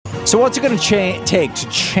So what's it going to take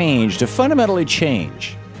to fundamentally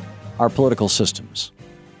change our political systems?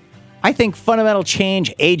 I think fundamental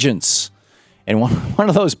change agents. And one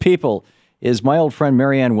of those people is my old friend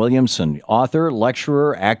Marianne Williamson, author,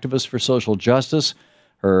 lecturer, activist for social justice.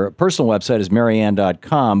 Her personal website is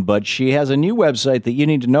marianne.com, but she has a new website that you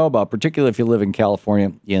need to know about, particularly if you live in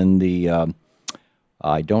California in the,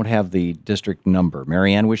 I don't have the district number.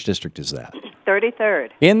 Marianne, which district is that?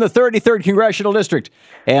 33rd. In the 33rd Congressional District.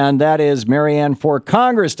 And that is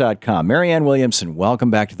marianneforcongress.com. Marianne Williamson,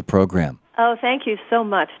 welcome back to the program. Oh, thank you so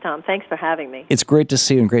much, Tom. Thanks for having me. It's great to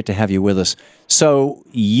see you and great to have you with us. So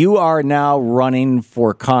you are now running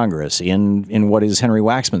for Congress in what is Henry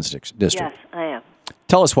Waxman's district. Yes, I am.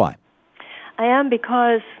 Tell us why. I am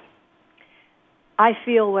because I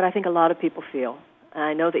feel what I think a lot of people feel. And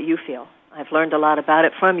I know that you feel. I've learned a lot about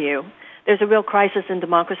it from you. There's a real crisis in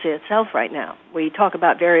democracy itself right now. We talk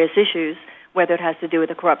about various issues, whether it has to do with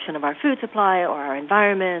the corruption of our food supply or our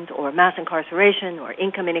environment or mass incarceration or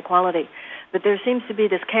income inequality. But there seems to be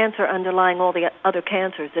this cancer underlying all the other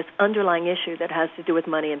cancers, this underlying issue that has to do with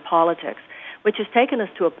money and politics, which has taken us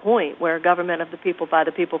to a point where a government of the people, by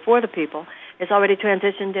the people, for the people, is already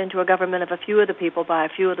transitioned into a government of a few of the people, by a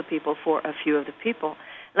few of the people, for a few of the people.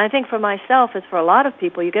 And I think for myself, as for a lot of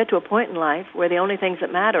people, you get to a point in life where the only things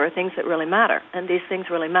that matter are things that really matter, and these things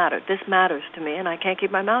really matter. This matters to me, and I can't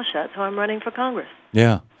keep my mouth shut, so I'm running for Congress.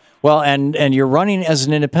 Yeah. Well, and you're running as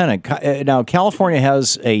an independent. Now, California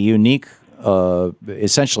has a unique,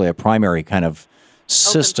 essentially a primary kind of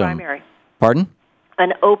system. Open primary. Pardon?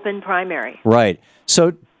 An open primary. Right.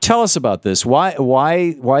 So tell us about this. Why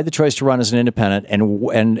the choice to run as an independent,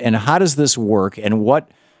 and how does this work, and what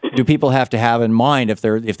do people have to have in mind if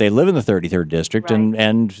they live in the 33rd district, right,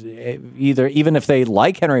 and even if they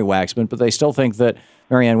like Henry Waxman, but they still think that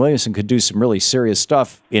Marianne Williamson could do some really serious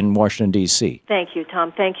stuff in Washington, D.C.? Thank you,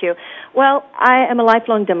 Tom. Thank you. Well, I am a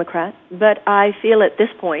lifelong Democrat, but I feel at this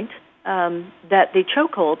point that the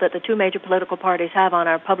chokehold that the two major political parties have on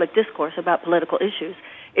our public discourse about political issues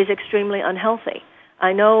is extremely unhealthy.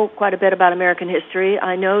 I know quite a bit about American history.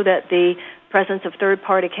 I know that the presence of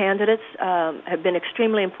third-party candidates have been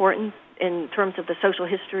extremely important in terms of the social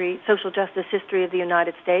justice history of the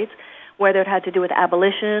United States, whether it had to do with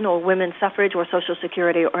abolition or women's suffrage or Social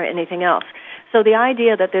Security or anything else. So the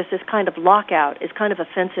idea that there's this kind of lockout is kind of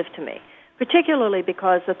offensive to me, particularly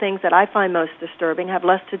because the things that I find most disturbing have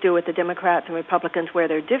less to do with the Democrats and Republicans where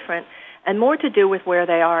they're different and more to do with where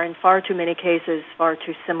they are in far too many cases far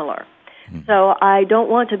too similar. So I don't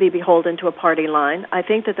want to be beholden to a party line. I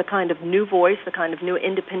think that the kind of new voice, the kind of new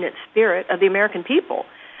independent spirit of the American people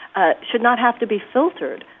should not have to be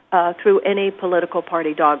filtered through any political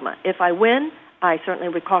party dogma. If I win, I certainly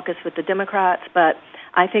would caucus with the Democrats, but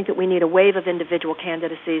I think that we need a wave of individual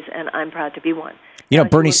candidacies, and I'm proud to be one. You know,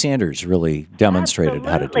 Bernie Sanders really demonstrated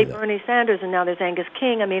how to do that. Bernie Sanders, and now there's Angus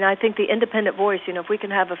King. I mean, I think the independent voice, if we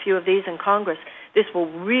can have a few of these in Congress, this will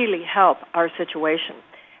really help our situation.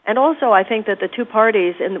 And also, I think that the two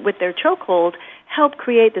parties, with their chokehold, help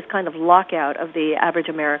create this kind of lockout of the average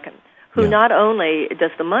American, who not only does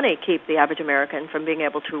the money keep the average American from being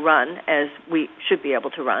able to run as we should be able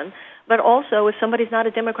to run, but also if somebody's not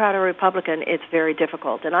a Democrat or a Republican, it's very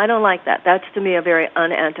difficult. And I don't like that. That's, to me, it's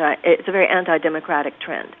a very anti-democratic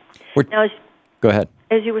trend. Now, go ahead.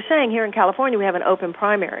 As you were saying, here in California, we have an open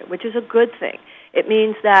primary, which is a good thing. It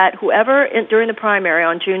means that whoever, during the primary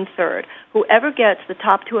on June 3rd, whoever gets the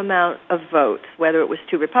top two amount of votes, whether it was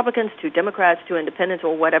two Republicans, two Democrats, two independents,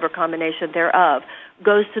 or whatever combination thereof,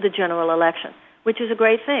 goes to the general election, which is a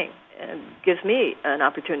great thing. It gives me an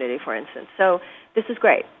opportunity, for instance. So this is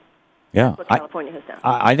great. Yeah. That's what California has done.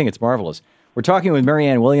 I think it's marvelous. We're talking with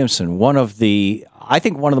Marianne Williamson, one of the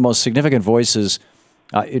most significant voices.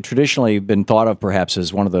 It traditionally been thought of perhaps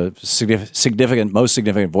as one of the most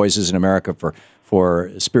significant voices in America for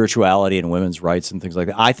spirituality and women's rights and things like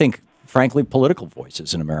that. I think, frankly, political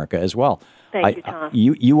voices in America as well. Thank you, Tom.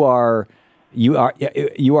 You are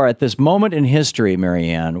at this moment in history,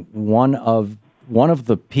 Marianne, one of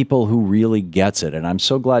the people who really gets it, and I'm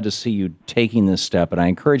so glad to see you taking this step. And I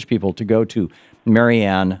encourage people to go to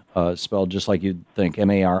Marianne, spelled just like you'd think,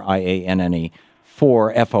 Marianne,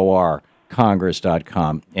 for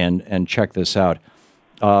Congress.com, and check this out.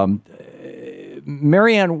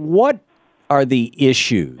 Marianne, what are the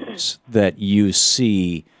issues that you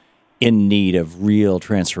see in need of real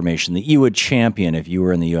transformation that you would champion if you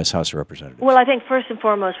were in the U.S. House of Representatives? Well, I think first and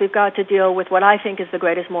foremost, we've got to deal with what I think is the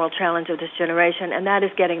greatest moral challenge of this generation, and that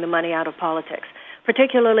is getting the money out of politics.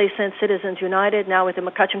 Particularly since Citizens United, now with the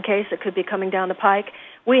McCutcheon case that could be coming down the pike,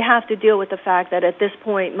 we have to deal with the fact that at this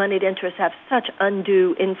point, moneyed interests have such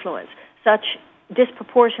undue influence, such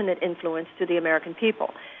disproportionate influence to the American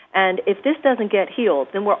people. And if this doesn't get healed,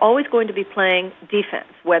 then we're always going to be playing defense,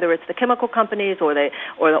 whether it's the chemical companies or the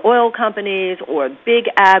oil companies or big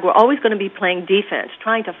ag. We're always going to be playing defense,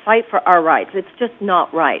 trying to fight for our rights. It's just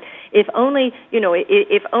not right. If only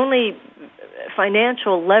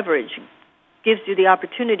financial leverage gives you the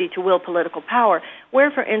opportunity to wield political power,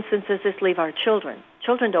 where, for instance, does this leave our children?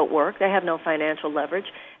 Children don't work. They have no financial leverage.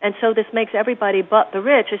 And so this makes everybody but the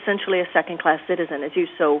rich essentially a second-class citizen, as you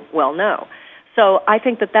so well know. So I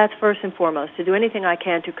think that that's first and foremost, to do anything I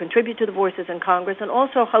can to contribute to the voices in Congress and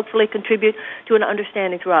also hopefully contribute to an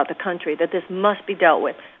understanding throughout the country that this must be dealt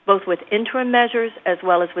with, both with interim measures as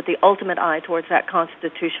well as with the ultimate eye towards that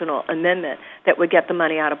constitutional amendment that would get the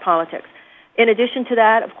money out of politics. In addition to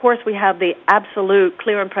that, of course, we have the absolute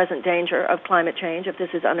clear and present danger of climate change if this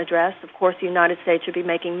is unaddressed. Of course, the United States should be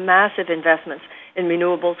making massive investments in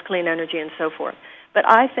renewables, clean energy, and so forth. But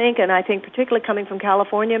I think particularly coming from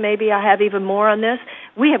California, maybe I have even more on this,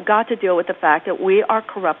 we have got to deal with the fact that we are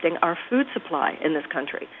corrupting our food supply in this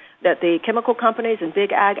country, that the chemical companies and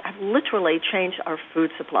big ag have literally changed our food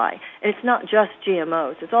supply. And it's not just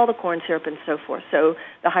GMOs. It's all the corn syrup and so forth, so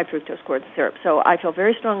the high fructose corn syrup. So I feel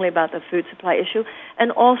very strongly about the food supply issue.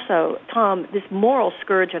 And also, Tom, this moral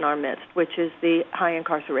scourge in our midst, which is the high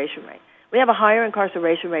incarceration rate. We have a higher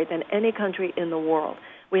incarceration rate than any country in the world.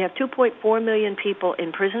 We have 2.4 million people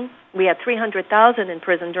in prison. We had 300,000 in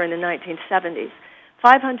prison during the 1970s.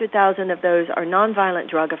 500,000 of those are nonviolent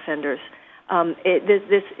drug offenders.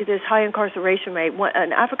 This high incarceration rate,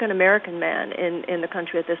 an African-American man in the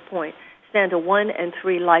country at this point stands a 1 in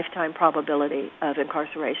 3 lifetime probability of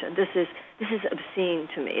incarceration. This is obscene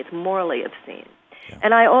to me. It's morally obscene. Yeah.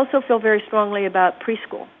 And I also feel very strongly about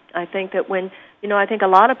preschool. I think that I think a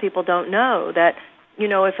lot of people don't know that,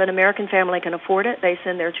 if an American family can afford it, they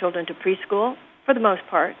send their children to preschool, for the most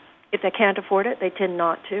part. If they can't afford it, they tend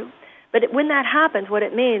not to. But when that happens, what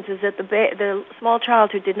it means is that the small child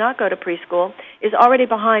who did not go to preschool is already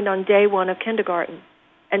behind on day 1 of kindergarten.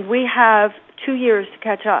 And we have 2 years to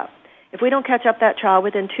catch up. If we don't catch up that child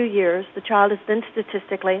within 2 years, the child is then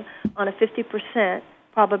statistically on a 50%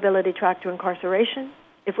 probability track to incarceration.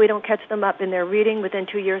 If we don't catch them up in their reading within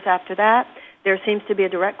 2 years after that, there seems to be a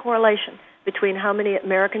direct correlation between how many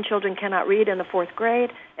American children cannot read in the 4th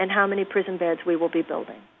grade and how many prison beds we will be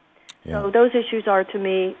building. Yeah. So those issues are, to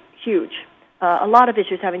me, huge. A lot of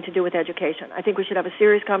issues having to do with education. I think we should have a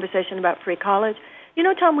serious conversation about free college.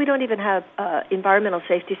 Tom, we don't even have environmental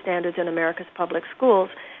safety standards in America's public schools,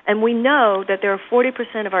 and we know that there are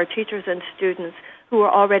 40% of our teachers and students who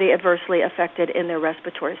are already adversely affected in their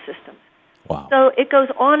respiratory systems. Wow. So it goes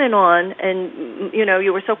on, and,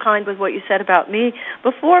 you were so kind with what you said about me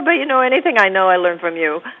before, but, anything I know, I learn from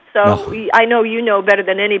you. So no. I know you know better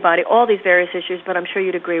than anybody all these various issues, but I'm sure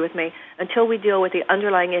you'd agree with me. Until we deal with the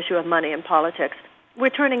underlying issue of money and politics,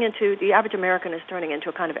 the average American is turning into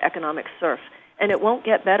a kind of economic serf. And it won't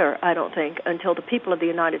get better, I don't think, until the people of the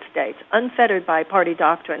United States, unfettered by party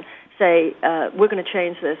doctrine, say, we're going to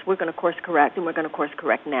change this, we're going to course correct, and we're going to course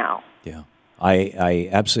correct now. Yeah. I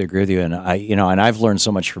absolutely agree with you, and I've learned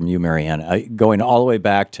so much from you, Marianne, going all the way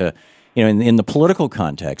back to, in the political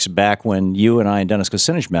context, back when you and I and Dennis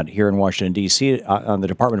Kucinich met here in Washington, D.C. On the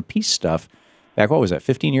Department of Peace stuff, back, what was that,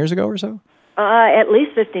 15 years ago or so? At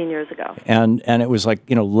least 15 years ago. And it was like,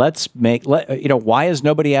 why is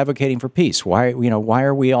nobody advocating for peace? Why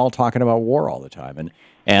are we all talking about war all the time?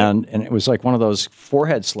 And it was like one of those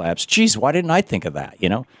forehead slaps. Geez, why didn't I think of that?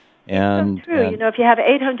 And it's so true. If you have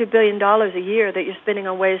 $800 billion a year that you're spending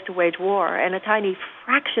on ways to wage war, and a tiny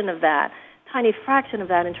fraction of that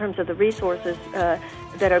in terms of the resources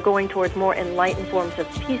that are going towards more enlightened forms of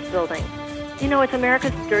peace building, it's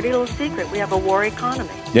America's dirty little secret. We have a war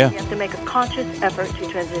economy. Yeah. We have to make a conscious effort to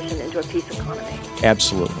transition into a peace economy.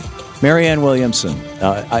 Absolutely. Marianne Williamson,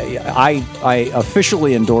 I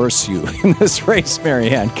officially endorse you in this race,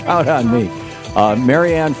 Marianne. Count on me.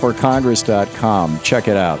 MarianneForCongress.com. Check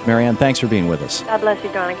it out. Marianne, thanks for being with us. God bless you,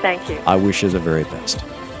 darling. Thank you. I wish you the very best.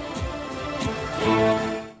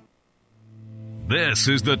 This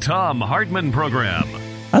is the Thom Hartmann Program.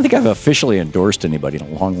 I don't think I've officially endorsed anybody in a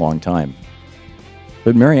long, long time.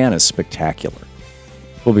 But Marianne is spectacular.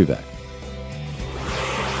 We'll be back.